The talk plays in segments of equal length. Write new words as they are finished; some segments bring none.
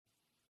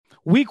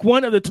Week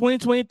 1 of the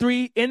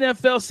 2023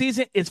 NFL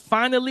season is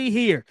finally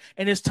here,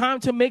 and it's time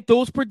to make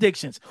those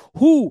predictions.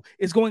 Who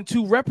is going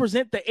to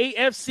represent the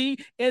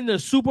AFC in the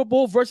Super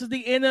Bowl versus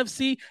the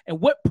NFC, and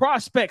what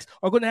prospects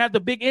are going to have the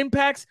big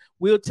impacts?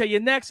 We'll tell you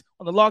next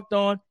on the Locked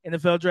On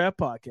NFL Draft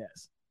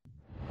Podcast.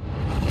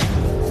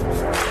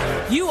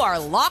 You are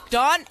Locked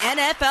On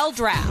NFL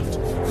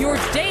Draft, your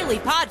daily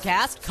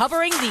podcast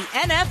covering the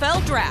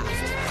NFL Draft.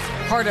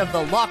 Part of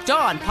the Locked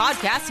On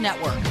Podcast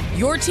Network,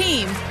 your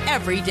team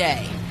every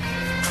day.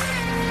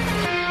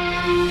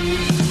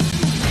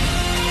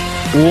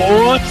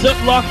 What's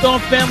up, Locked On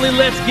family?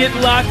 Let's get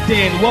locked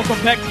in. Welcome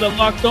back to the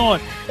Locked On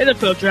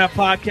NFL Draft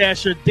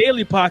Podcast, your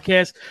daily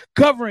podcast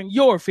covering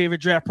your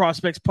favorite draft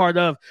prospects, part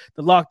of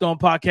the Locked On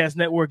Podcast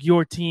Network,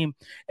 your team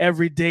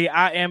every day.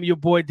 I am your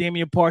boy,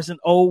 Damian Parson,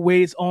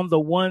 always on the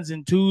ones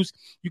and twos.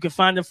 You can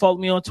find and follow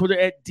me on Twitter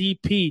at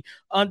DP_NFL.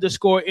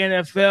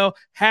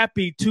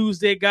 Happy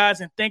Tuesday,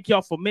 guys, and thank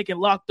y'all for making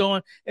Locked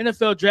On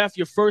NFL Draft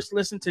your first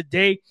listen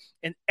today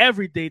and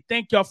every day.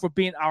 Thank y'all for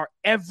being our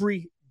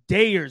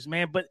everydayers,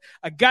 man. But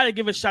I got to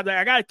give a shout out.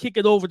 I got to kick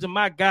it over to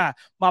my guy,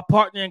 my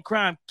partner in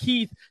crime,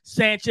 Keith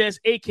Sanchez,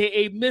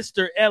 a.k.a.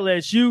 Mr.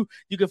 LSU.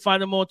 You can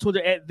find him on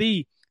Twitter at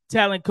The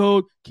Talent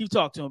Code. Keep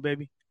talking to him,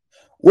 baby.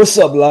 What's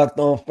up, Locked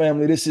On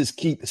family? This is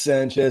Keith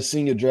Sanchez,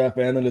 Senior Draft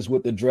Analyst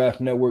with the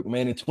Draft Network,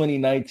 man, and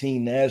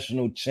 2019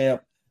 National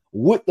Champ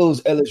with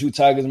those LSU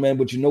Tigers, man.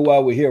 But you know why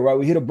we're here, right?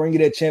 We're here to bring you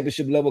that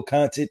championship level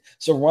content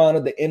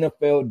surrounding the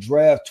NFL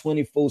Draft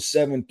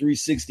 24/7,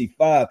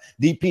 365.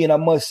 DP, and I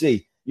must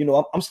say, you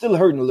know, I'm still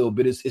hurting a little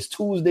bit. It's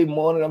Tuesday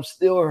morning. I'm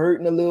still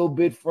hurting a little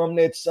bit from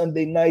that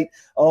Sunday night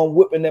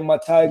whipping that my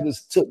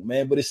Tigers took,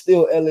 man. But it's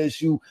still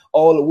LSU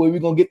all the way. We're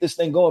going to get this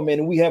thing going, man.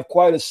 And we have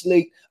quite a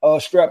slate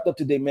strapped up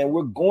today, man.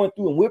 We're going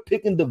through and we're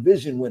picking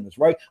division winners,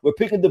 right? We're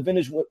picking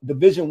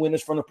division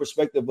winners from the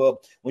perspective of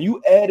when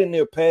you add in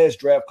their past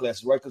draft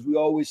classes, right? Because we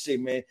always say,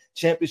 man,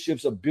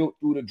 championships are built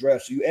through the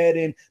draft. So you add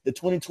in the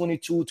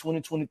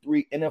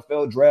 2022-2023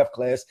 NFL draft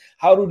class.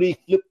 How do they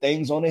flip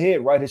things on the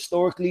head, right?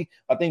 Historically,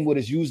 I think what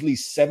is usually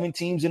 7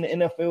 teams in the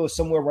NFL, or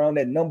somewhere around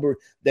that number,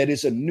 that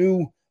is a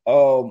new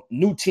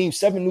team,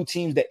 7 new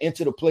teams that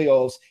enter the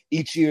playoffs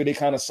each year. They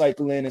kind of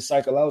cycle in and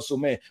cycle out. So,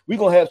 man, we're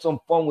going to have some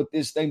fun with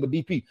this thing. But,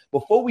 DP,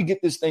 before we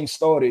get this thing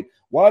started,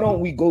 why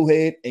don't we go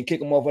ahead and kick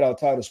them off with our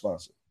title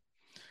sponsor?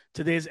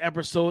 Today's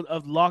episode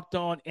of Locked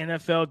On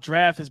NFL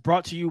Draft is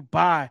brought to you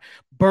by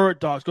Bird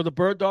Dogs. Go to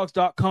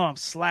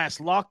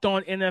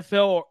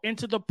birddogs.com/LockedOnNFL or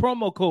enter the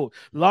promo code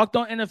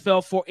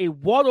LockedOnNFL for a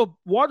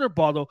water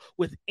bottle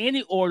with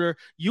any order.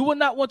 You will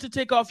not want to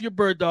take off your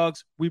Bird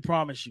Dogs. We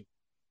promise you.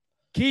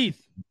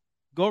 Keith,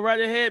 go right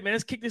ahead, man.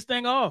 Let's kick this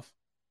thing off.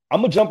 I'm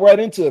going to jump right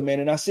into it,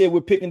 man. And I said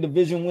we're picking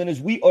division winners.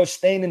 We are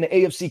staying in the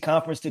AFC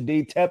conference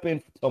today, tap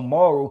in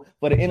tomorrow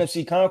for the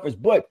NFC conference.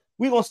 But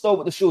we're going to start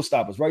with the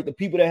showstoppers, right? The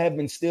people that have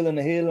been still in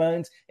the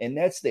headlines, and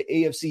that's the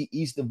AFC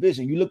East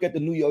Division. You look at the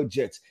New York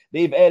Jets.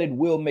 They've added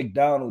Will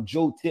McDonald,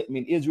 Joe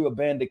Tippmann, Israel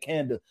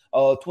Bandakanda,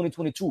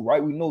 2022,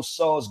 right? We know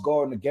Sauce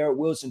Gardner, Garrett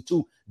Wilson,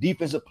 2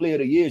 Defensive Player of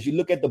the Years. You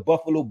look at the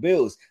Buffalo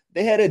Bills.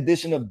 They had an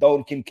addition of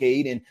Dalton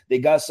Kincaid, and they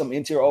got some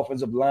interior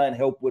offensive line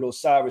help with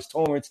Osiris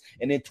Torrance.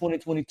 And in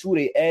 2022,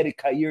 they added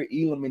Kaiir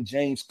Elam and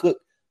James Cook.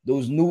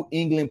 Those New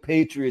England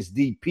Patriots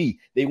DP.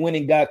 They went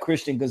and got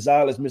Christian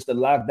Gonzalez, Mr.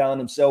 Lockdown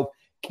himself,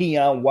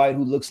 Keon White,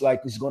 who looks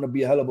like he's going to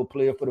be a hell of a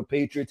player for the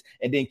Patriots,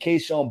 and then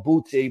Keyshawn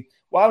Butte.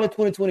 While in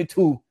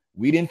 2022,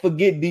 we didn't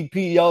forget,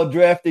 DP, y'all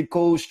drafted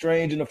Cole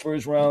Strange in the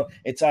first round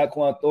and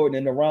Tyquan Thornton,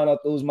 and to round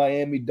out those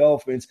Miami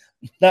Dolphins,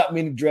 not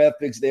many draft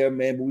picks there,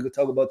 man, but we could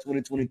talk about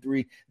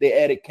 2023. They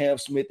added Cam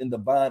Smith and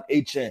Devon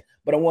Achane.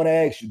 But I want to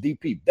ask you,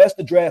 DP, that's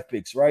the draft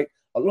picks, right?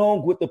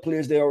 Along with the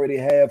players they already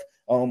have,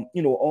 on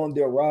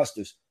their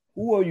rosters.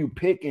 Who are you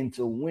picking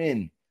to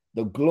win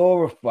the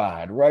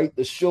glorified, right?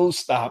 The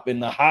showstopper in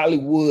the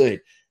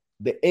Hollywood,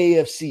 the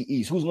AFC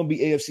East? Who's going to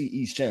be AFC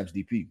East champs,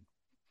 DP?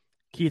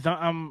 Keith,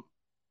 I'm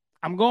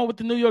going with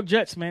the New York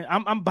Jets, man.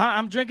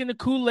 I'm drinking the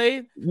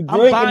Kool-Aid.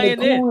 I'm buying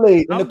the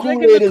Kool-Aid. And the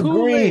Kool-Aid is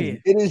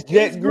green. It is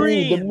Jet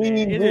green. The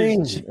mean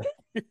green.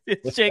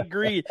 It's Jet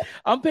green.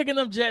 I'm picking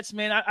them Jets,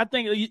 man. I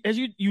think as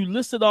you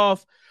listed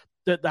off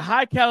the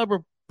high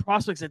caliber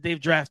prospects that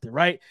they've drafted,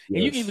 right? Yes.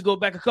 And you can even go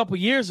back a couple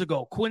years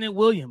ago, Quinnen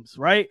Williams,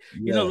 right?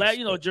 Yes.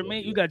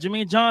 Jermaine, you got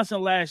Jermaine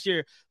Johnson last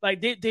year. Like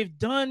they've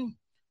done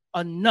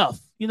enough,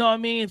 you know what I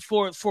mean,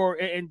 for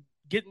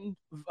getting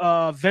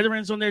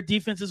veterans on their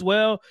defense as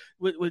well.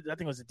 With I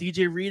think it was a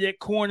DJ Reed at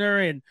corner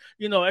and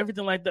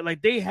everything like that.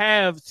 Like they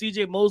have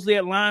CJ Mosley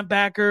at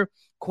linebacker,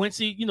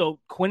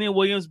 Quinnen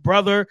Williams'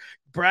 brother,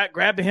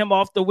 grabbing him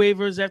off the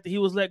waivers after he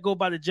was let go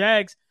by the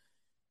Jags.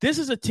 This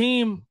is a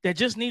team that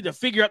just need to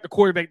figure out the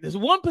quarterback. There's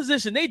one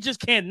position they just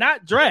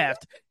cannot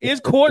draft is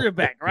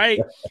quarterback, right?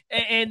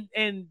 And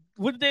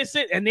what did they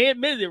say? And they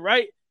admitted it,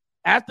 right?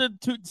 After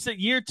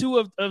year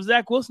 2 of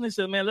Zach Wilson, they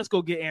said, "Man, let's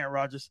go get Aaron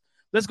Rodgers.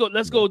 Let's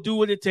go do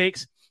what it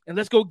takes, and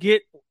let's go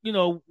get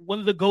one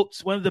of the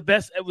GOATs, one of the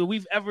best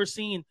we've ever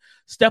seen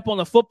step on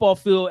the football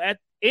field at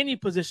any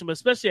position, but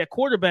especially at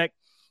quarterback."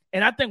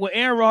 And I think with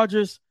Aaron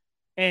Rodgers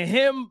and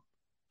him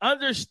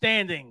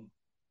understanding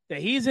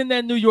that he's in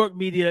that New York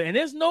media, and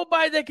there's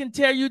nobody that can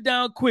tear you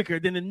down quicker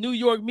than the New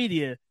York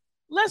media.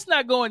 Let's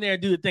not go in there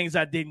and do the things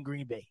I did in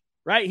Green Bay.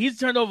 Right? He's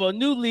turned over a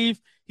new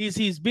leaf.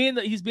 He's being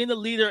the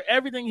leader.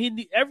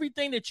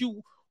 Everything that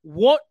you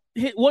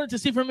wanted to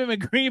see from him in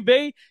Green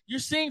Bay, you're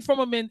seeing from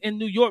him in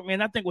New York,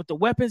 man. I think with the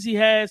weapons he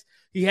has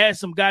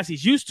some guys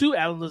he's used to,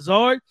 Alan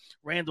Lazard,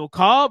 Randall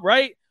Cobb,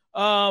 right?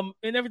 And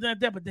everything like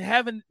that. But they're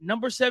having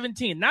number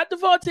 17, not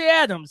Devontae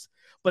Adams,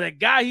 but a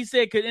guy he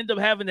said could end up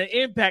having an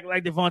impact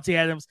like Devontae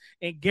Adams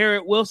and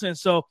Garrett Wilson.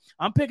 So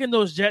I'm picking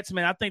those Jets,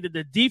 man. I think that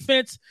the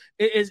defense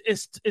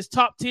is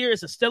top tier.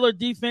 It's a stellar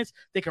defense.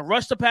 They can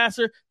rush the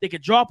passer. They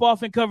can drop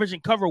off in coverage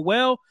and cover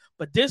well.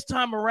 But this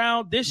time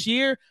around, this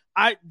year,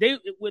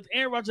 with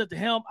Aaron Rodgers at the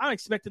helm, I'm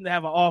expecting to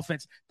have an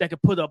offense that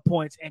could put up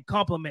points and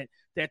complement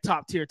that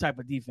top tier type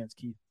of defense,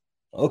 Keith.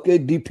 Okay,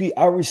 DP,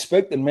 I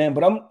respect it, man.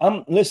 But I'm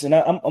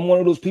one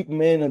of those people,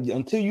 man.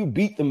 Until you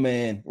beat the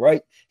man,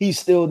 right? He's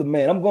still the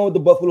man. I'm going with the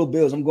Buffalo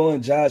Bills. I'm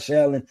going Josh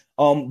Allen.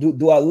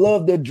 Do I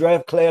love the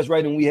draft class,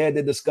 right? And we had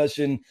the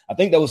discussion. I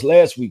think that was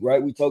last week,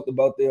 right? We talked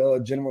about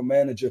the general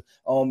manager.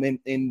 And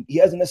he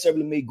hasn't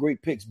necessarily made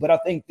great picks, but I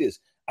think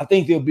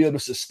they'll be able to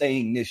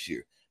sustain this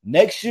year.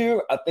 Next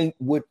year, I think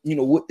what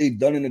they've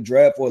done in the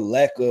draft, or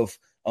lack of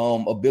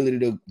ability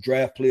to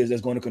draft players that's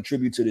going to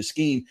contribute to the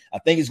scheme, I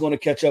think it's going to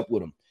catch up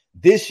with them.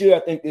 This year, I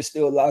think they're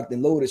still locked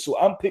and loaded. So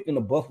I'm picking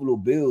the Buffalo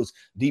Bills,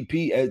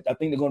 DP, as I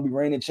think they're going to be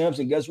reigning champs.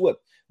 And guess what?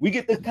 We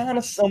get to kind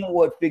of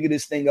somewhat figure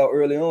this thing out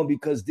early on,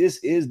 because this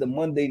is the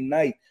Monday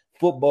night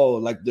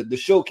football, like the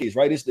showcase,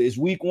 right? It's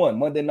week 1,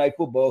 Monday night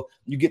football.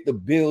 You get the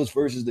Bills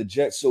versus the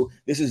Jets. So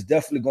this is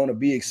definitely going to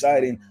be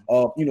exciting.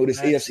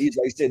 This AFC is,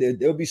 like I said,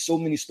 there'll be so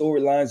many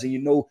storylines,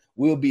 and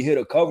we'll be here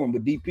to cover them.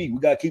 But DP, we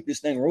got to keep this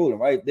thing rolling,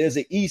 right? There's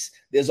an East,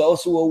 there's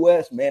also a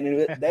West, man,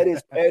 and that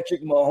is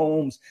Patrick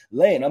Mahomes'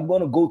 lane. I'm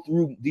going to go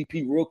through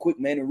DP real quick,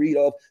 man, and read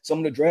off some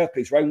of the draft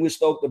picks, right? We'll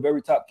start at the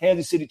very top.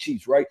 Kansas City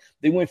Chiefs, right?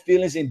 They went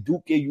Feelings and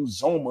Duke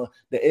Uzoma,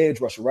 the edge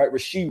rusher, right?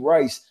 Rasheed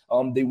Rice,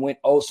 they went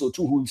also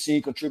to who we've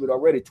seen contribute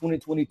already.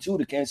 2022,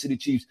 the Kansas City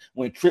Chiefs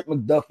went Trip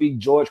McDuffie,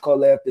 George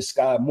Karlaftis,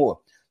 Sky Moore.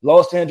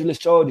 Los Angeles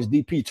Chargers,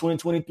 DP,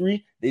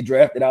 2023, they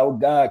drafted our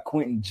guy,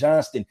 Quentin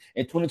Johnston.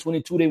 In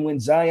 2022, they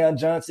went Zion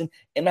Johnson.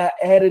 And I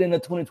added in a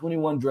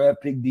 2021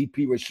 draft pick,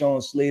 DP,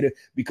 Rashawn Slater,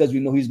 because we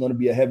know he's going to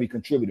be a heavy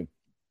contributor.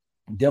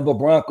 Denver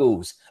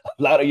Broncos,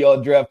 a lot of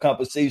y'all draft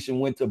compensation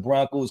went to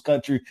Broncos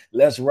country.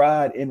 Let's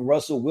ride in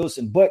Russell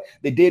Wilson. But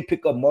they did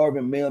pick up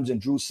Marvin Mims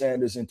and Drew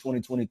Sanders in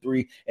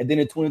 2023. And then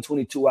in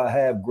 2022, I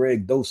have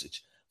Greg Dosich.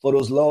 For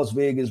those Las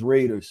Vegas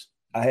Raiders,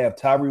 I have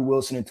Tyree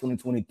Wilson in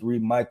 2023,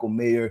 Michael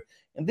Mayer.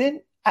 And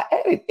then I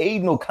added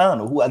Aiden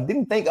O'Connell, who I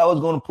didn't think I was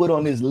going to put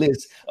on this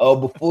list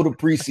before the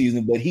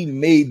preseason, but he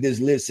made this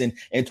list. And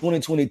in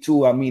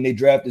 2022, they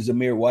drafted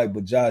Zamir White,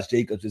 but Josh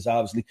Jacobs is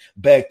obviously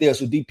back there.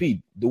 So,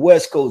 DP, the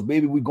West Coast,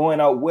 baby, we're going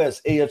out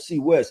west,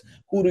 AFC West.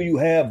 Who do you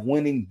have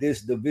winning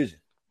this division?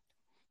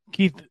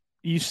 Keith,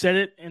 you said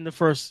it in the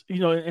first,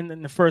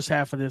 in the first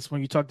half of this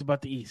when you talked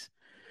about the East.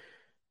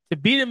 To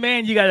beat a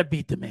man, you got to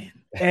beat the man.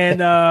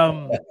 And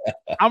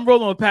I'm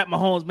rolling with Pat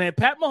Mahomes, man.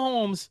 Pat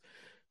Mahomes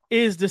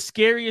is the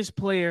scariest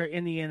player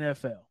in the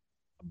NFL.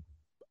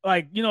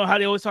 Like, how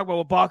they always talk about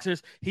with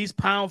boxers, he's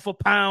pound for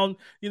pound,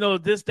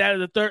 this, that, or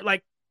the third.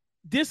 Like,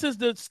 this is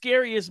the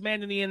scariest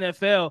man in the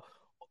NFL.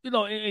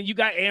 And you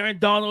got Aaron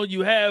Donald,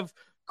 you have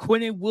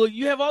Quinnen Williams,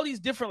 you have all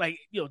these different,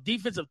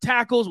 defensive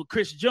tackles with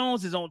Chris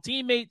Jones, his own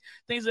teammate,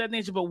 things of that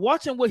nature. But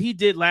watching what he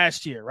did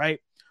last year,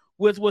 right,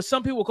 with what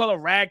some people call a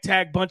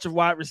ragtag bunch of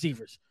wide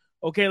receivers.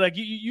 Okay, like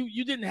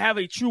you didn't have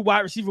a true wide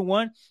receiver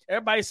one.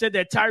 Everybody said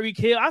that Tyreek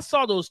Hill. I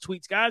saw those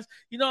tweets, guys.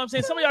 You know what I'm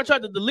saying? Some of y'all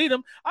tried to delete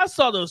them. I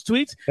saw those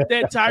tweets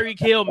that Tyreek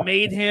Hill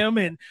made him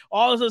and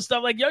all this other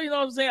stuff. Like, you know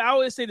what I'm saying? I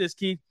always say this,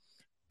 Keith.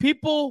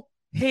 People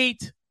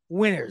hate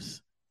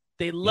winners.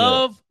 They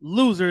love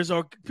losers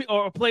or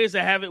players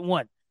that haven't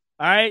won.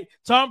 All right?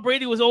 Tom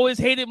Brady was always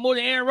hated more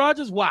than Aaron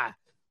Rodgers. Why?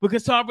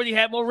 Because Tom Brady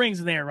had more rings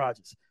than Aaron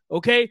Rodgers.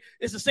 Okay?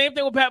 It's the same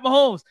thing with Pat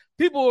Mahomes.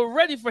 People were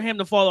ready for him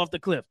to fall off the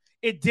cliff.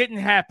 It didn't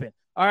happen.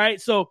 All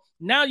right. So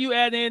now you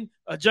add in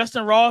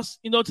Justin Ross,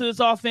 to this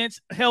offense,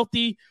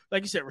 healthy.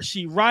 Like you said,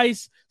 Rasheed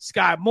Rice,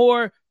 Sky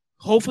Moore.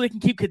 Hopefully can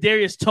keep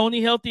Kadarius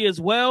Toney healthy as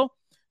well.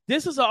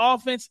 This is an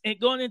offense, and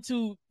going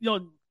into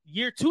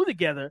year 2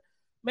 together,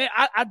 man,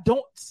 I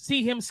don't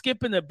see him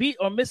skipping a beat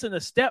or missing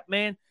a step,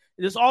 man.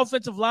 This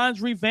offensive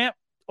line's revamped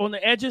on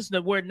the edges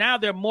where now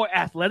they're more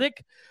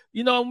athletic,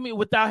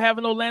 without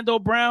having Orlando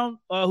Brown,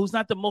 who's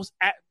not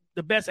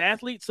the best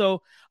athlete.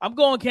 So I'm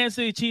going Kansas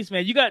City Chiefs,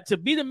 man. You got to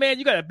be the man.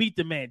 You got to beat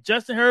the man.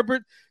 Justin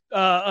Herbert,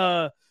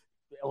 whether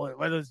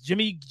it's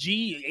Jimmy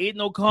G, Aiden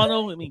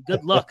O'Connell,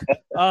 good luck.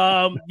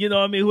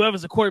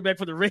 Whoever's the quarterback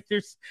for the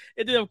Raiders.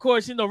 And then, of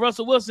course,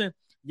 Russell Wilson,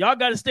 y'all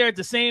got to stare at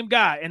the same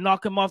guy and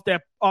knock him off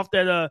that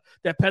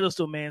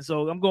pedestal, man.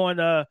 So I'm going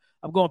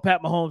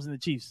Pat Mahomes and the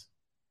Chiefs.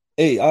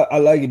 Hey, I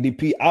like it,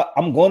 DP.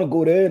 I'm going to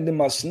go there. And then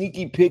my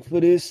sneaky pick for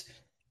this,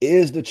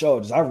 is the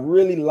Chargers. I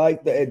really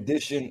like the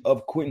addition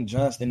of Quentin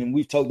Johnston, and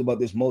we've talked about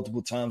this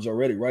multiple times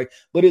already, right?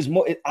 But it's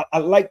more. I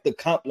like the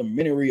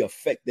complementary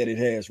effect that it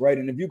has, right?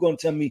 And if you're going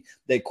to tell me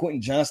that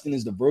Quentin Johnston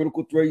is the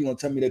vertical threat, you're going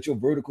to tell me that your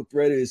vertical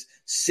threat is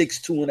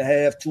 6'2 and a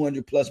half,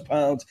 200 plus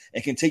pounds,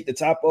 and can take the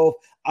top off.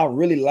 I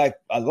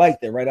like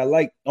that, right? I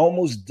like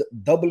almost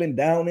doubling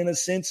down in a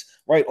sense,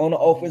 right, on the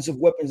offensive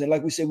weapons. And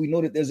like we said, we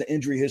know that there's an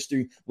injury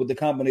history with the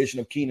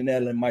combination of Keenan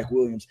Allen and Mike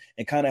Williams,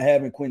 and kind of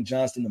having Quentin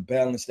Johnston to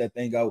balance that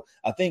thing out.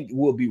 I think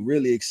will be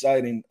really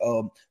exciting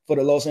for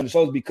the Los Angeles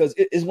Chargers, because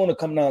it's going to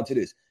come down to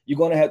this. You're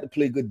going to have to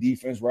play good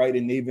defense, right?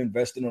 And they've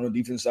invested on the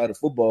defense side of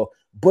football,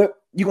 but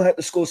you're going to have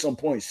to score some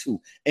points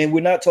too. And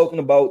we're not talking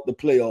about the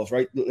playoffs,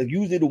 right?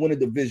 Usually to win a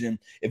division,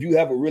 if you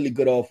have a really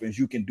good offense,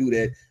 you can do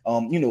that. A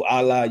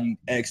la you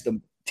ask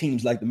them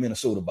teams like the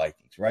Minnesota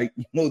Vikings, right?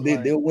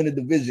 They'll win a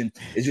division.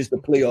 It's just the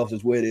playoffs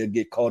is where they'll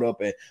get caught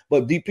up at.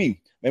 But DP,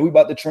 man, we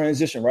about to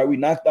transition, right? We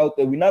knocked out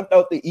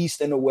the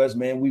East and the West,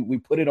 man. We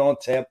put it on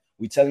tap.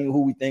 We telling you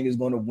who we think is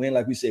going to win.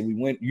 Like we said,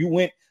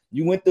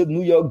 you went the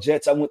New York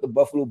Jets. I went the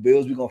Buffalo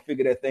Bills. We're going to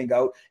figure that thing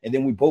out. And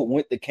then we both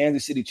went the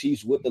Kansas City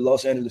Chiefs with the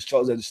Los Angeles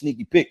Chargers as a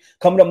sneaky pick.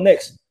 Coming up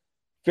next,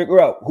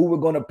 figure out who we're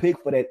going to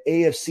pick for that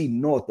AFC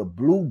North, the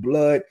blue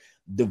blood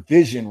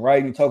division,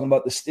 right? You're talking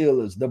about the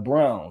Steelers, the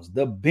Browns,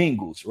 the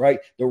Bengals, right?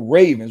 The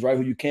Ravens, right?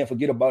 Who you can't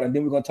forget about. And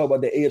then we're going to talk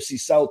about the AFC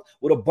South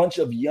with a bunch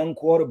of young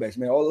quarterbacks,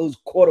 man. All those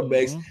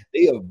quarterbacks,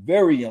 they are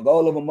very young.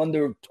 All of them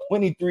under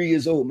 23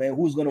 years old, man.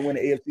 Who's going to win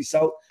the AFC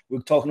South? We're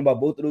talking about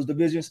both of those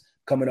divisions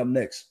coming up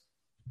next.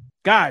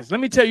 Guys, let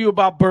me tell you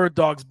about Bird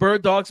Dogs.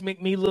 Bird Dogs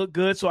make me look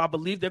good, so I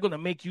believe they're going to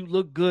make you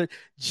look good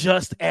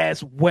just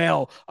as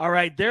well. All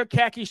right, their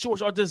khaki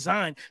shorts are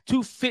designed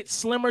to fit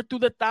slimmer through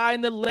the thigh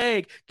and the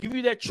leg, give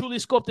you that truly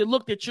sculpted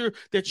look that you're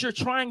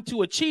trying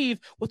to achieve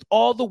with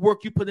all the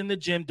work you put in the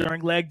gym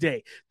during leg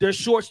day. Their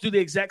shorts do the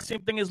exact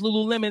same thing as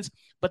Lululemon's,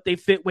 but they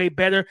fit way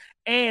better,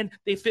 and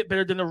they fit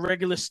better than the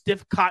regular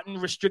stiff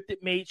cotton restricted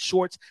made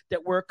shorts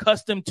that we're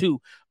accustomed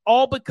to.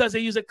 All because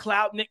they use a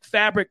cloud knit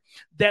fabric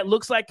that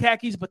looks like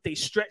khakis, but they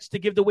stretch to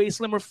give the way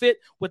slimmer fit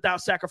without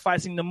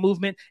sacrificing the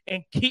movement.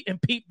 And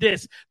peep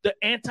this, the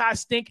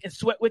anti-stink and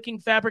sweat wicking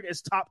fabric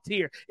is top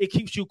tier. It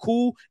keeps you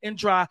cool and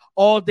dry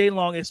all day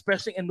long,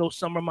 especially in those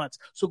summer months.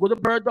 So go to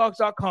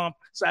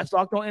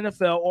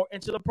birddogs.com/LockedOnNFL or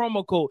enter the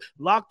promo code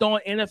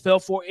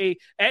LockedOnNFL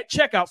at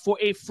checkout for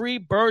a free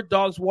Bird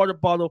Dogs water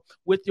bottle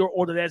with your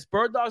order. That's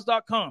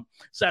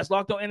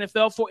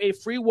birddogs.com/LockedOnNFL for a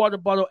free water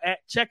bottle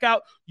at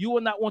checkout. You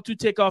will not want to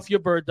take off your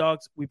Bird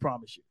Dogs, we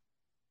promise you.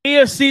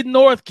 AFC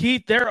North,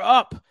 Keith, they're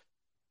up.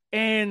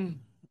 And,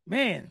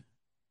 man,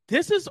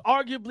 this is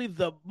arguably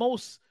the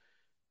most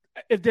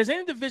 – if there's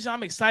any division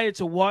I'm excited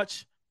to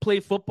watch play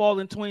football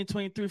in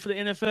 2023 for the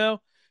NFL,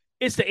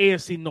 it's the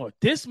AFC North.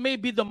 This may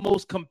be the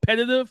most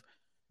competitive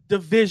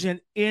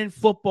division in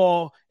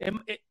football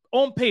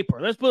on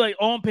paper. Let's put it like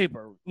on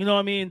paper. You know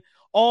what I mean?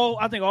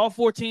 I think all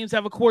four teams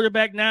have a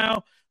quarterback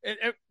now.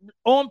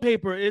 On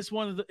paper, it's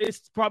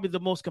probably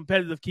the most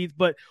competitive, Keith.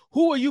 But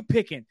who are you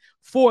picking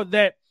for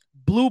that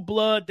blue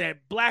blood, that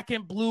black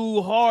and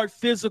blue, hard,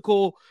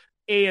 physical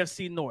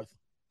AFC North?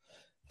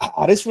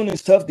 This one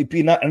is tough,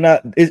 DP.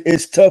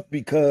 It's tough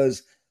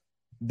because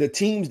the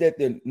teams that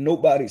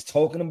nobody's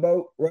talking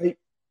about, right,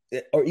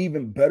 are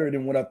even better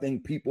than what I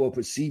think people are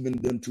perceiving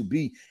them to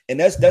be, and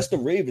that's the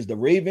Ravens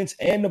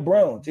and the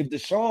Browns. If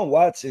Deshaun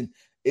Watson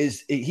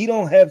he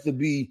don't have to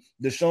be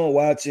Deshaun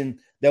Watson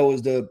that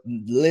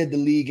led the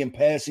league in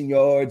passing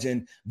yards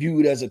and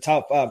viewed as a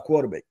top 5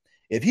 quarterback.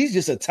 If he's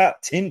just a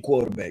top 10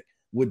 quarterback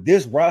with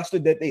this roster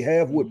that they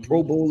have with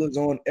Pro Bowlers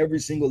on every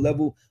single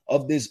level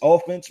of this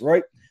offense,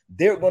 right,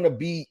 they're going to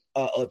be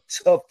a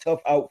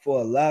tough out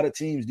for a lot of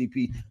teams,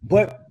 DP.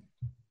 But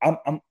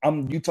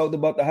you talked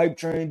about the hype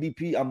train,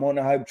 DP. I'm on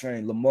the hype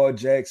train. Lamar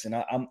Jackson.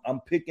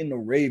 I'm picking the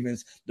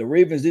Ravens. The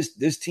Ravens,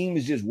 this team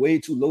is just way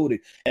too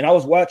loaded. And I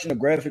was watching a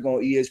graphic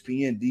on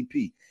ESPN,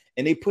 DP,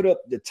 and they put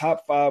up the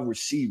top 5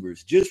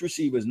 receivers, just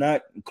receivers,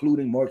 not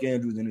including Mark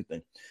Andrews,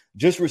 anything,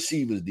 just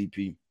receivers,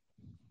 DP.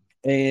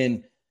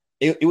 And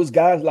it was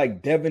guys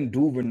like Devin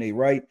Duvernay,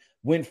 right?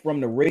 Went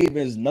from the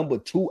Ravens' number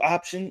 2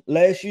 option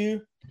last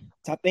year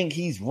to I think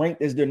he's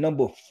ranked as their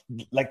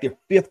their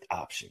 5th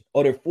option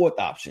or their 4th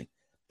option.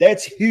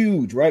 That's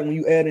huge, right? When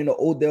you add in a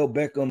Odell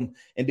Beckham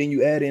and then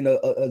you add in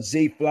a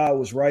Zay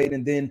Flowers, right?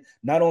 And then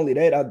not only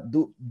that,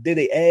 did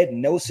they add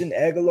Nelson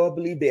Aguilar? I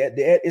believe they add.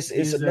 It's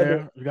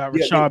another. You got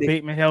Rashad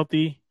Bateman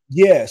healthy.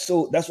 Yeah,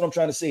 so that's what I'm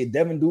trying to say.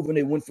 Devin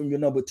Duvernay went from your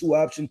number 2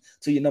 option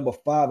to your number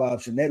 5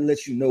 option. That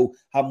lets you know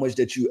how much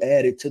that you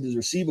added to the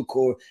receiver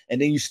core, and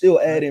then you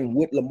still add in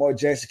what Lamar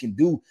Jackson can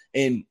do.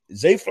 And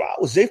Zay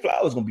Flowers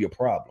going to be a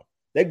problem.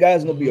 That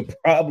guy's going to be a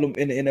problem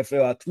in the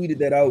NFL. I tweeted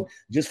that out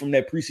just from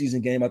that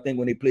preseason game, I think,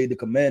 when they played the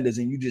Commanders,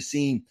 and you just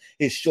seen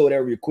his short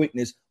area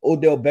quickness.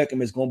 Odell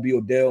Beckham is going to be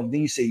Odell. And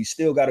then you say you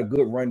still got a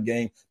good run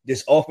game.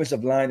 This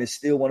offensive line is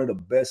still one of the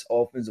best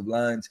offensive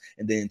lines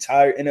in the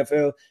entire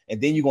NFL.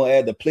 And then you're going to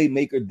add the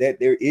playmaker that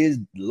there is,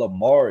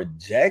 Lamar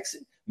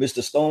Jackson.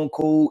 Mr. Stone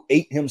Cold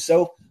 8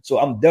 himself. So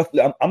I'm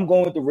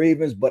going with the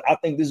Ravens, but I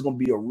think this is going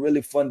to be a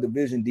really fun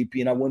division,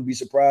 DP, and I wouldn't be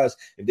surprised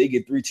if they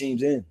get 3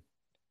 teams in.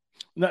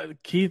 No,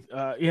 Keith,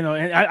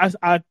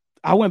 and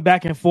I went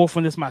back and forth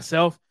on this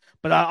myself,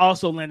 but I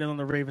also landed on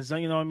the Ravens.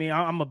 You know what I mean?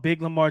 I'm a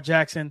big Lamar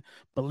Jackson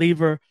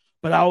believer,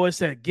 but I always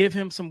said give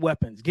him some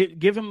weapons,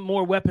 give him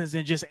more weapons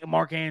than just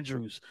Mark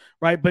Andrews,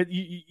 right? But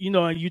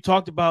you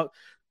talked about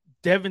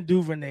Devin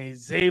Duvernay,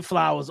 Zay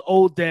Flowers,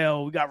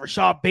 Odell. We got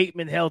Rashad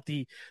Bateman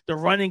healthy. The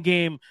running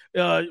game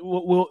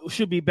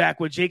should be back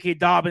with J.K.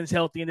 Dobbins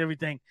healthy and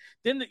everything.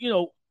 Then,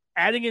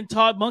 adding in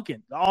Todd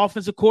Monken, the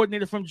offensive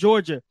coordinator from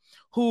Georgia,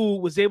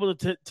 who was able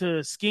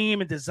to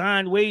scheme and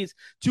design ways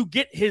to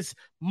get his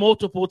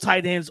multiple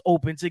tight ends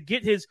open, to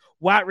get his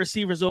wide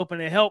receivers open,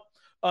 and help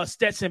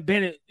Stetson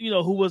Bennett,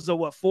 who was the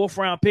 4th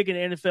round pick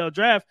in the NFL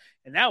draft,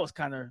 and that was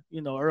kind of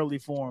early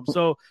for him.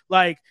 So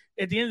like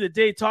at the end of the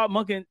day, Todd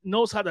Monken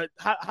knows how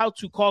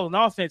to call an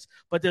offense.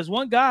 But there's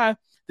one guy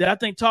that I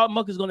think Todd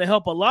Monken is going to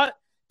help a lot.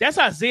 That's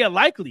Isaiah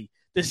Likely,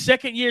 the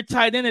 2nd-year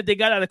tight end that they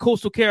got out of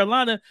Coastal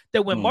Carolina.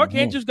 That when Mark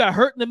Andrews got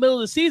hurt in the middle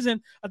of the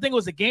season, I think it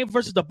was a game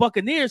versus the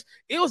Buccaneers.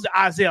 It was the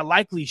Isaiah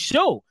Likely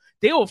show.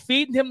 They were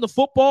feeding him the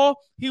football.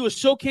 He was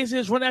showcasing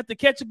his run after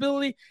catch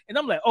ability. And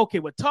I'm like, okay,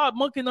 with Todd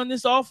Monken on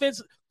this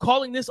offense,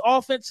 calling this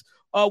offense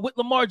with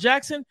Lamar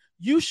Jackson,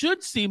 you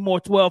should see more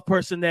 12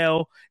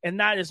 personnel and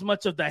not as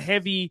much of the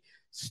heavy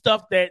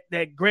stuff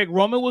that Greg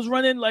Roman was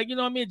running, like,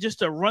 just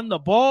to run the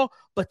ball,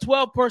 but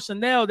 12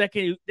 personnel that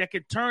can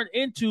turn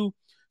into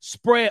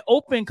spread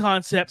open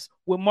concepts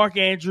with Mark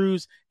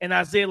Andrews and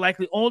Isaiah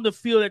Likely on the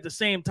field at the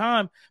same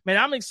time. Man,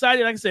 I'm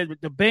excited. Like I said,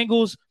 the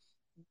Bengals,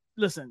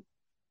 listen,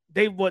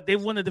 They've won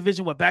the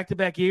division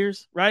back-to-back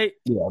years, right?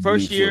 Yeah,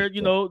 first year,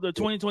 the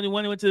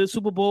 2021 they went to the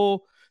Super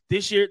Bowl.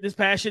 This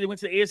past year they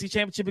went to the AFC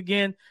Championship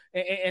again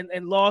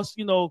and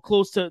lost,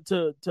 close to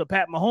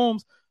Pat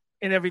Mahomes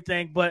and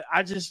everything. But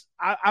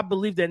I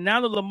believe that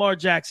now that Lamar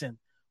Jackson,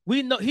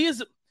 we know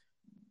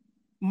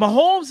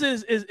Mahomes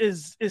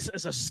is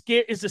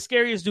the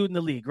scariest dude in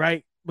the league,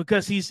 right?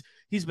 Because he's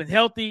been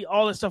healthy,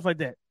 all that stuff like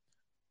that.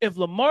 If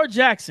Lamar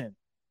Jackson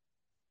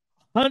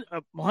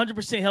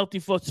 100% healthy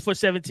for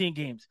 17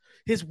 games.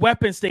 His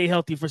weapons stay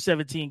healthy for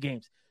 17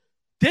 games.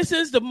 This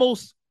is the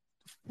most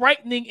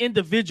frightening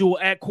individual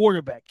at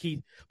quarterback,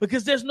 Keith,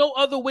 because there's no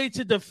other way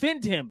to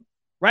defend him,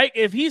 right?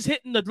 If he's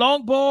hitting the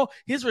long ball,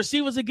 his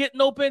receivers are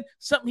getting open,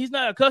 something he's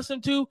not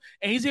accustomed to,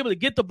 and he's able to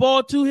get the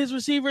ball to his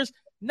receivers.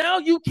 Now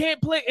you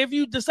can't play. If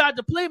you decide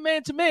to play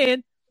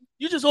man-to-man,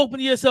 you just open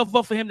yourself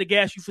up for him to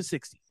gas you for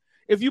 60.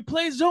 If you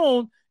play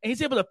zone and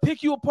he's able to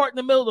pick you apart in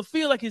the middle of the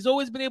field like he's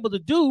always been able to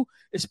do,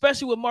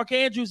 especially with Mark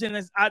Andrews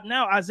and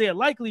now Isaiah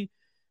Likely,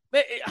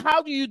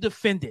 how do you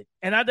defend it?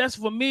 And that's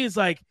for me is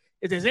like,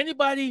 if there's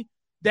anybody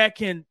that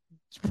can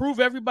prove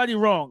everybody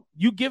wrong,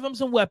 you give him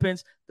some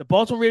weapons. The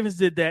Baltimore Ravens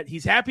did that.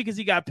 He's happy because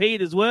he got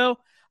paid as well.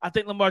 I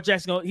think Lamar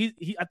Jackson,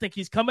 I think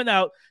he's coming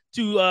out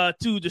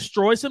to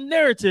destroy some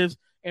narratives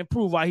and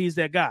prove why he's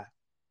that guy.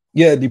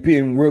 Yeah, DP,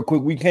 and real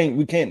quick, we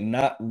can't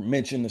not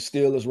mention the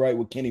Steelers, right?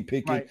 With Kenny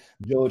Pickett, right.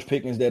 George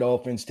Pickens, that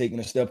offense taking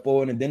a step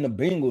forward, and then the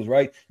Bengals,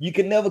 right? You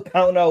can never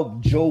count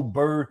out Joe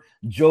Burr,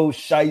 Joe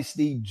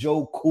Shiesty,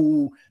 Joe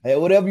Cool,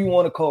 whatever you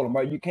want to call him,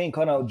 right? You can't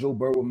count out Joe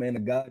Burrow, man.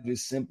 The guy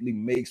just simply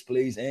makes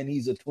plays, and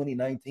he's a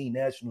 2019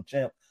 national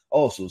champ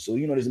also. So,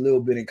 there's a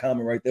little bit in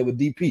common right there with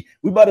DP.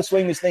 We about to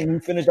swing this thing. We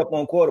finished up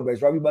on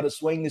quarterbacks, right? We about to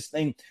swing this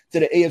thing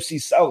to the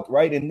AFC South,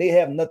 right? And they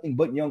have nothing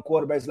but young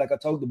quarterbacks like I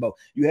talked about.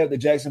 You have the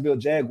Jacksonville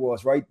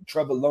Jaguars, right?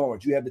 Trevor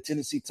Lawrence. You have the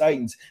Tennessee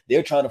Titans.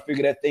 They're trying to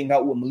figure that thing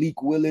out with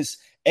Malik Willis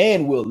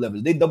and Will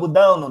Levis. They double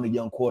down on the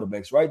young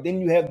quarterbacks, right? Then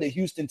you have the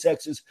Houston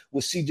Texans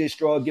with C.J.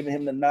 Stroud giving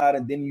him the nod,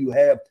 and then you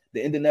have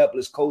the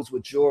Indianapolis Colts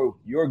with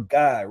your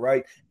guy,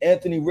 right?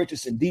 Anthony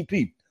Richardson,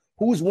 DP.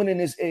 Who's winning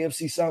this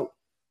AFC South?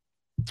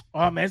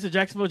 Oh, man, it's the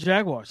Jacksonville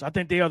Jaguars. I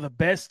think they are the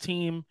best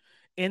team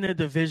in the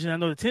division. I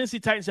know the Tennessee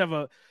Titans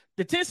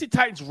the Tennessee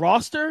Titans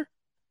roster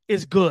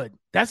is good.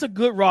 That's a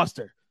good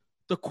roster.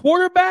 The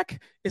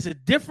quarterback is a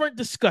different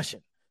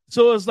discussion.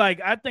 So it's like,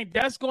 I think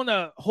that's going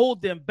to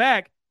hold them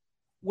back.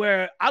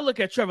 Where I look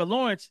at Trevor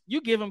Lawrence, you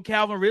give him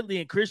Calvin Ridley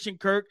and Christian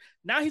Kirk.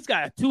 Now he's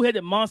got a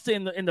two-headed monster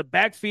in the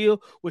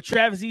backfield with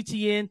Travis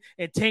Etienne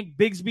and Tank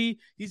Bigsby.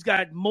 He's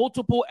got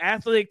multiple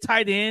athletic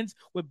tight ends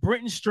with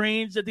Brenton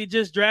Strange that they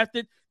just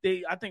drafted.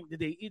 Did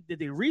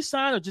they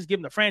re-sign or just give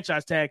him the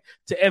franchise tag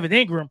to Evan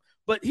Ingram?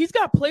 But he's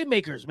got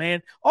playmakers,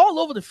 man, all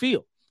over the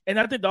field. And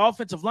I think the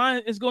offensive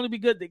line is going to be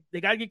good.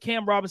 They got to get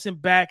Cam Robinson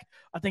back.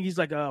 I think he's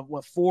like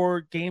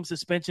 4-game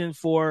suspension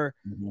for,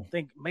 I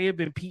think may have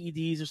been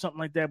PEDs or something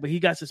like that, but he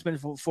got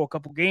suspended for a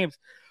couple games.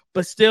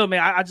 But still, man,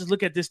 I just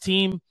look at this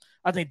team.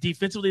 I think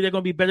defensively they're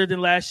going to be better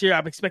than last year.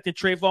 I'm expecting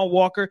Trayvon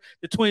Walker,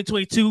 the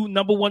 2022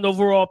 number 1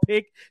 overall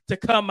pick, to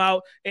come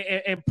out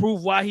and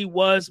prove why he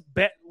was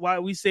why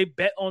we say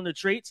bet on the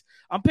traits.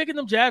 I'm picking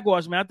them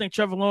Jaguars, man. I think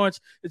Trevor Lawrence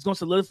is going to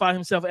solidify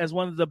himself as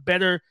one of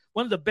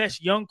the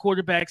best young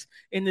quarterbacks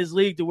in this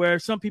league, to where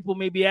some people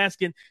may be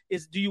asking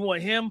do you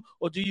want him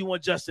or do you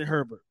want Justin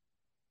Herbert?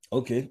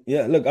 Okay.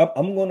 Yeah. Look,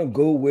 I'm going to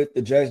go with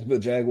the Jacksonville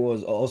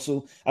Jaguars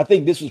also. I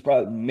think this was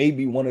probably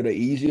maybe one of the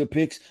easier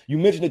picks. You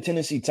mentioned the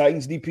Tennessee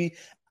Titans, DP.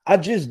 I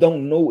just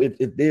don't know if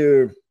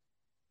they're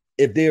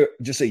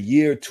just a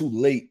year too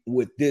late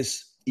with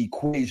this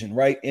equation,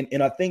 right?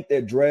 And I think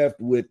that draft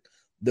with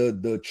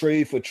the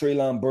trade for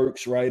Treylon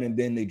Burks, right? And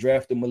then they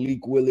drafted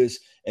Malik Willis.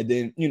 And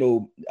then,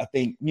 I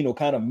think,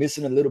 kind of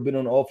missing a little bit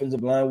on the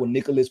offensive line with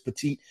Nicholas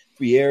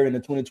Petit-Frere in the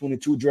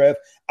 2022 draft.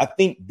 I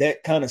think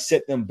that kind of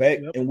set them back,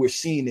 and we're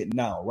seeing it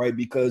now, right?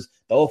 Because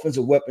the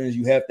offensive weapons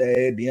you have to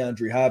add,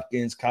 DeAndre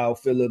Hopkins, Kyle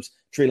Phillips,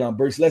 Treylon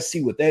Burks. Let's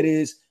see what that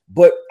is.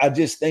 But I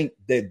just think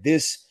that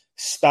this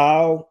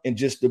style and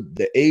just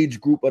the age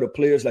group of the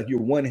players, like you're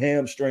one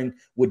hamstring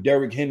with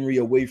Derrick Henry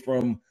away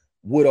from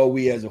what are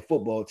we as a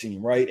football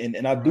team, right?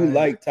 And I do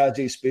like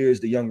Tajay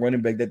Spears, the young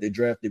running back that they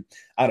drafted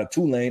out of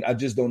Tulane. I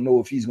just don't know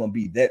if he's going to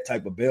be that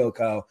type of bell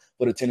cow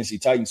for the Tennessee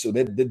Titans. So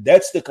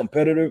that's the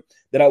competitor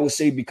that I would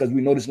say, because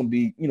we know there's going to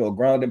be, a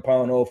ground and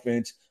pound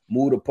offense,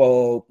 move the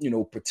ball,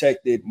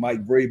 protected.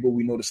 Mike Vrabel,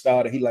 we know the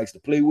style that he likes to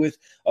play with.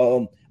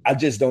 I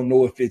just don't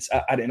know if it's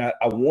I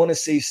want to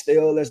say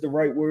stale as the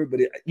right word,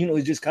 but it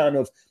just kind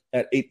of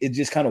it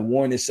just kind of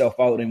worn itself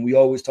out. And we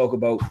always talk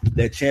about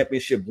that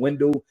championship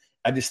window.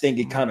 I just think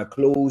it kind of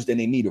closed and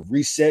they need a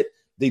reset.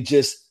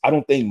 I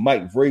don't think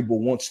Mike Vrabel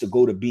wants to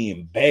go to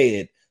being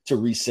bad to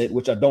reset,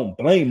 which I don't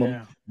blame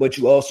him, but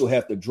you also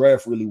have to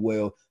draft really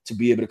well to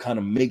be able to kind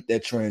of make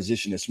that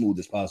transition as smooth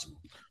as possible.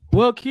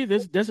 Well,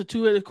 Keith, that's a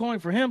two-headed coin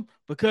for him,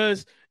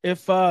 because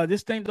if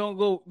this thing don't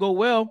go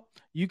well,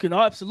 you can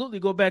absolutely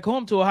go back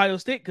home to Ohio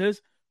State, because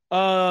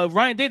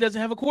Ryan Day doesn't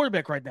have a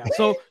quarterback right now.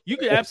 So you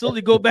can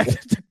absolutely go back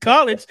to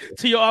college,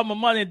 to your alma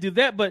mater, and do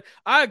that. But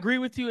I agree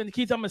with you. And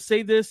Keith, I'm going to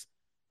say this.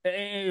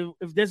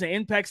 If there's an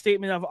impact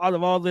statement out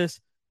of all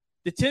this,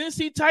 the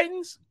Tennessee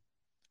Titans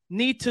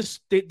need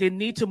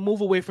to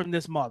move away from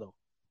this model.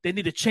 They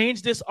need to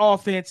change this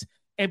offense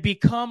and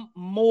become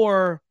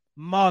more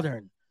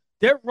modern.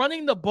 They're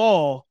running the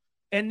ball,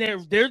 and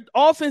their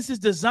offense is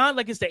designed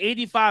like it's the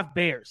 85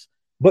 Bears.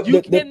 But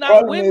you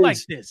cannot win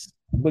like this.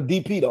 But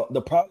DP,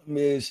 the problem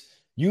is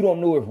you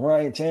don't know if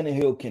Ryan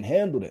Tannehill can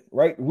handle it,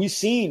 right? We've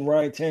seen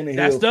Ryan Tannehill.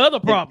 That's the other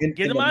problem.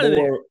 Get him out of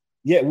there.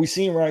 Yeah, we've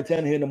seen Ryan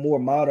Tannehill in a more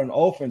modern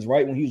offense,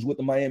 right? When he was with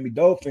the Miami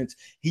Dolphins,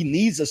 he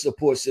needs a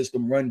support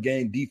system, run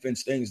game,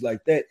 defense, things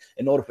like that,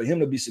 in order for him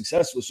to be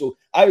successful. So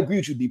I agree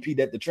with you, DP,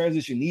 that the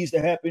transition needs to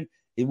happen.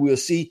 And we'll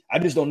see. I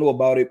just don't know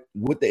about it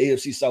with the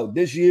AFC South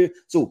this year.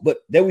 So, but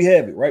there we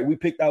have it, right? We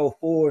picked our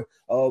four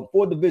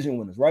division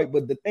winners, right?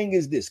 But the thing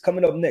is this,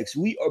 coming up next,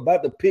 we are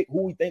about to pick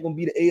who we think will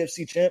be the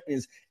AFC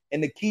champions.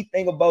 And the key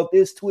thing about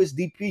this twist,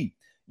 DP,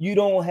 you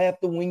don't have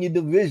to win your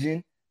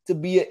division to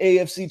be an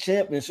AFC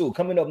champion. So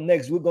coming up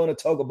next, we're going to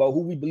talk about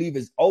who we believe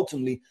is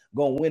ultimately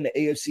going to win the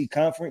AFC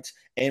conference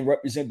and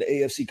represent the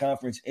AFC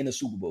conference in the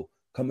Super Bowl.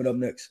 Coming up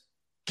next.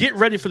 Get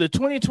ready for the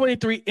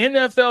 2023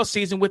 NFL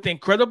season with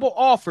incredible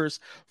offers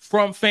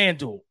from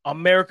FanDuel,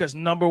 America's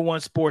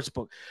 #1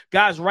 sportsbook.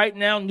 Guys, right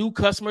now, new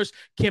customers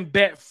can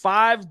bet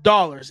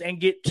 $5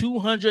 and get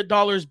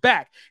 $200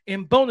 back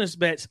in bonus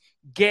bets,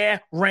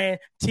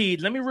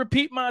 guaranteed. Let me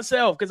repeat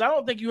myself, because I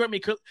don't think you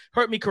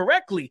heard me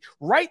correctly.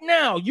 Right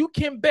now, you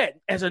can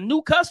bet, as a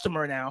new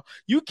customer now,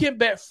 you can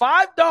bet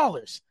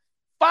 $5,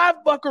 5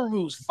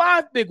 buckaroos,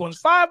 5 big ones,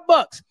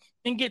 $5,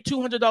 and get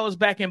 $200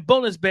 back in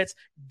bonus bets,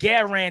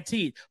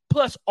 guaranteed.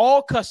 Plus,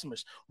 all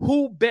customers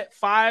who bet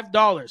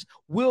 $5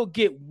 will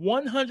get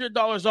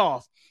 $100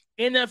 off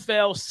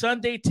NFL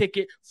Sunday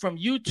ticket from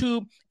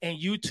YouTube and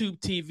YouTube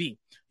TV.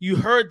 You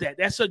heard that.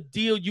 That's a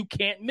deal you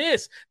can't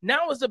miss.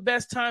 Now is the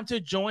best time to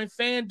join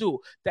FanDuel.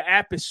 The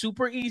app is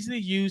super easy to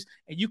use,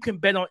 and you can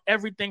bet on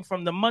everything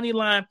from the money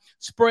line,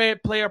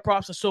 spread, player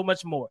props, and so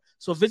much more.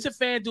 So visit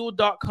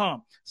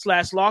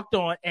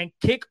FanDuel.com/lockedon and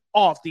kick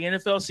off the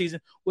NFL season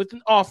with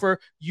an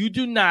offer you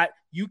do not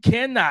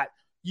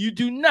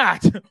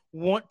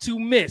want to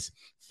miss.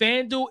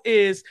 FanDuel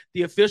is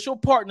the official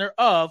partner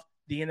of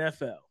the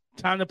NFL.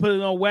 Time to put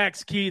it on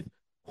wax, Keith.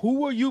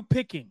 Who are you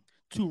picking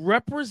to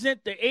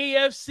represent the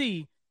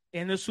AFC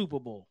in the Super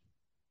Bowl?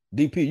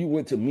 DP, you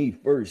went to me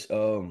first.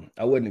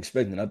 I wasn't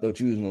expecting. I thought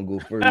you was gonna go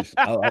first.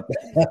 I thought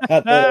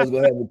I was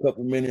gonna have a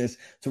couple minutes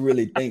to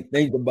really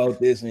think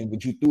about this,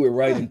 but you threw it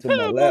right into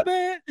my lap.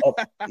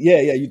 Yeah,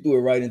 you threw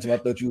it right into. I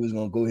thought you was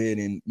gonna go ahead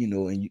and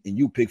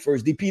you pick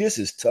first. DP, this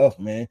is tough,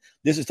 man.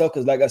 This is tough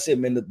because, like I said,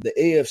 man, the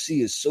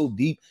AFC is so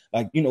deep.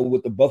 Like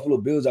with the Buffalo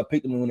Bills, I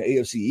picked them in the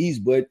AFC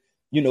East, but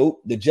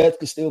the Jets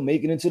could still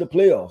make it into the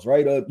playoffs,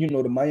 right?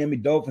 The Miami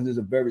Dolphins is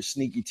a very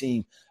sneaky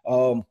team.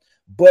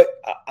 But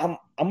I'm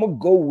gonna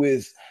go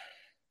with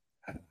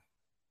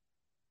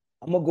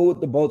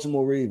the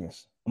Baltimore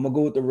Ravens. I'm gonna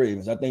go with the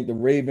Ravens. I think the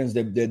Ravens,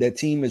 that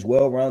team is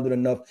well-rounded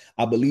enough.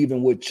 I believe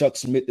in what Chuck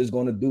Smith is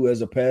going to do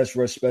as a pass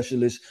rush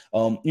specialist.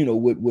 With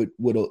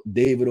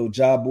David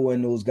Ojabo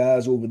and those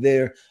guys over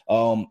there.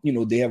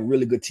 They have a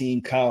really good team.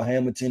 Kyle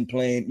Hamilton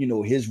playing,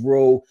 his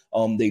role.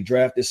 They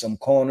drafted some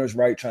corners,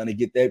 right, trying to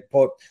get that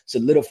part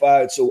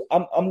solidified. So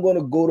I'm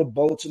gonna go to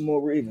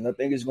Baltimore Ravens. I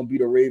think it's gonna be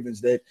the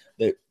Ravens that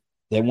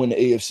win the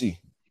AFC.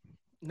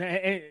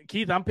 And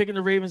Keith, I'm picking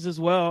the Ravens as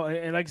well.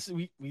 And like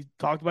we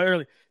talked about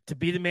earlier, to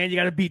be the man, you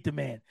got to beat the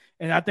man.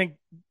 And I think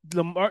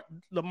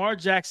Lamar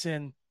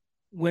Jackson,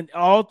 when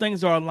all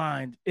things are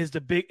aligned, is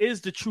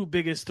the true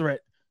biggest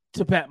threat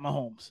to Pat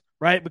Mahomes,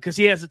 right? Because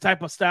he has the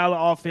type of style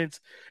of offense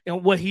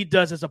and what he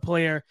does as a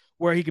player,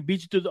 where he can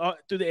beat you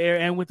through the air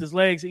and with his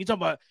legs. And you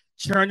talking about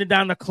churning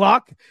down the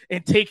clock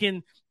and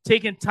taking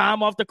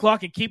time off the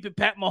clock and keeping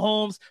Pat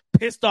Mahomes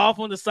pissed off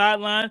on the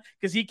sideline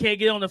because he can't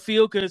get on the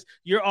field because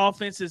your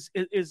offense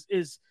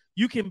is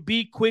you can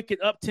be quick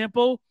and up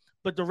tempo,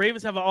 but the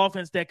Ravens have an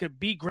offense that could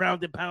be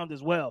ground and pound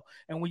as well.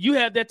 And when you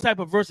have that type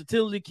of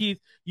versatility, Keith,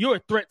 you're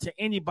a threat to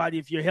anybody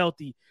if you're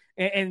healthy.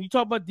 And you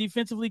talk about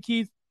defensively,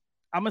 Keith,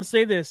 I'm going to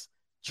say this.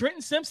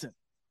 Trenton Simpson,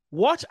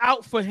 watch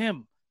out for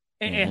him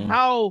and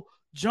how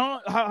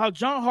John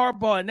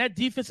Harbaugh and that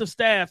defensive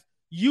staff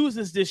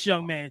uses this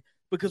young man,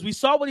 because we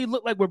saw what he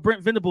looked like with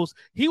Brent Venables.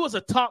 He was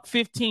a top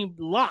 15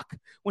 lock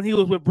when he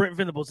was with Brent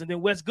Venables. And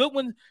then Wes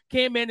Goodwin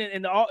came in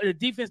and the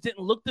defense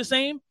didn't look the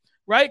same,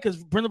 right? Because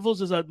Brent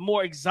Venables is a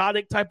more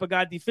exotic type of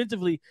guy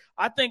defensively.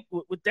 I think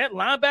with that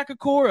linebacker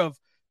core of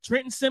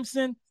Trenton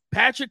Simpson,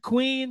 Patrick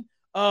Queen,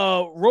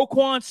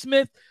 Roquan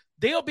Smith,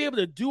 they'll be able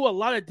to do a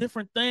lot of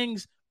different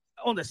things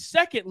on the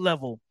second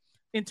level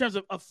in terms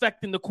of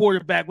affecting the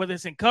quarterback, whether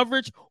it's in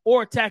coverage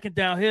or attacking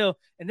downhill.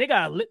 And they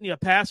got a litany of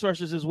pass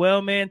rushers as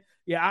well, man.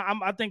 Yeah,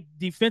 I think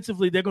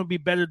defensively they're going to be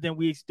better than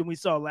we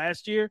saw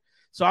last year.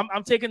 So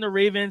I'm taking the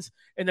Ravens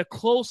in a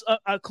close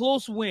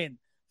win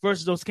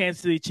versus those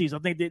Kansas City Chiefs. I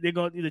think they're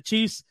going to the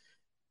Chiefs.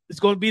 It's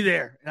going to be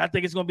there, and I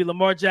think it's going to be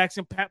Lamar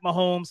Jackson, Pat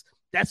Mahomes.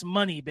 That's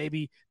money,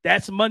 baby.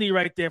 That's money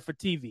right there for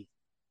TV.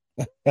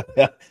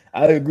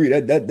 I agree.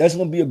 That's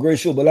gonna be a great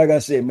show. But like I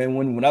said, man,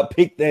 when I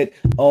picked that,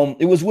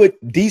 it was with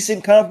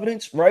decent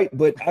confidence, right?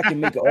 But I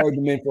can make an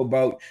argument for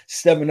about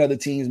 7 other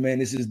teams, man.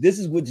 This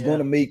is what's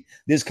gonna make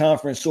this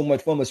conference so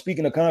much fun. But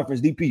speaking of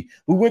conference, DP,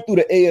 we went through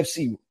the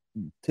AFC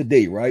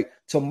today, right?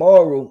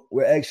 Tomorrow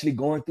we're actually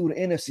going through the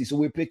NFC. So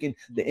we're picking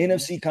the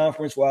NFC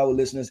conference for our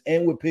listeners,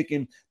 and we're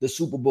picking the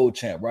Super Bowl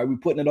champ, right? We're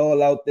putting it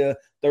all out there.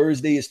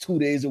 Thursday is 2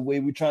 days away.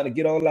 We're trying to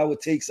get all our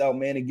takes out,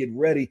 man, and get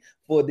ready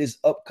for this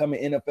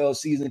upcoming NFL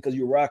season, because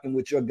you're rocking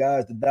with your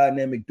guys, the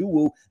dynamic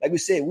duo. Like we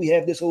said, we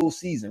have this whole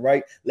season,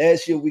 right?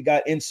 Last year we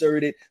got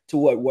inserted to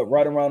what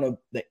right around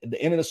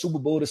the end of the Super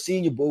Bowl, the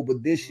Senior Bowl,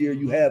 but this year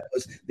you have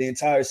us the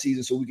entire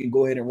season, so we can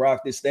go ahead and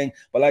rock this thing.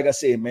 But like I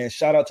said, man,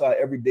 shout out to our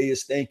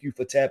everydayers. Thank you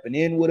for tapping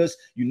in with us.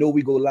 You know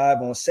we go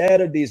live on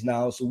Saturdays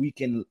now, so we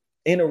can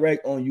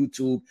interact on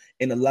YouTube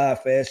in a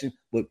live fashion.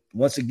 But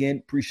once again,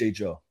 appreciate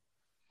y'all.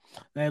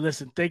 Man,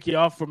 listen, thank you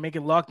all for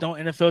making Locked On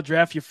NFL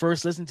Draft your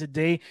first listen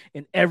today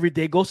and every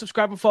day. Go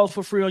subscribe and follow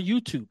for free on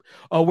YouTube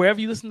or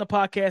wherever you listen to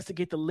podcasts to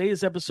get the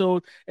latest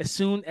episode as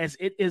soon as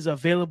it is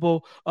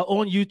available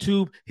on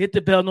YouTube. Hit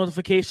the bell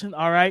notification.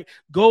 All right.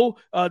 Go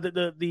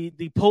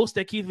the post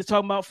that Keith was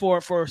talking about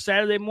for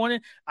Saturday morning.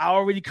 I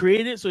already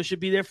created it, so it should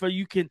be there for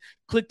you. Can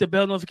click the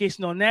bell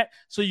notification on that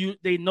so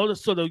they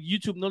notice, so the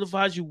YouTube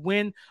notifies you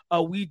when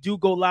we do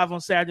go live on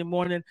Saturday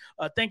morning.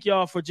 Thank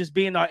y'all for just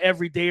being our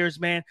everydayers,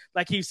 man.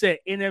 Like he said,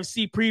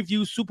 NFC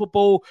preview, Super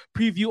Bowl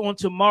preview on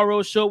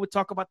tomorrow's show. We'll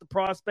talk about the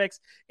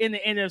prospects in the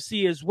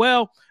NFC as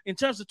well. In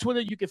terms of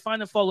Twitter, you can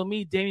find and follow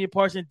me, Damian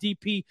Parson,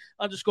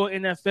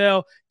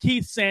 DP_NFL,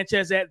 Keith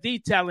Sanchez at The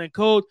Talent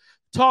Code.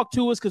 Talk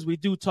to us because we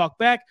do talk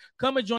back. Come and join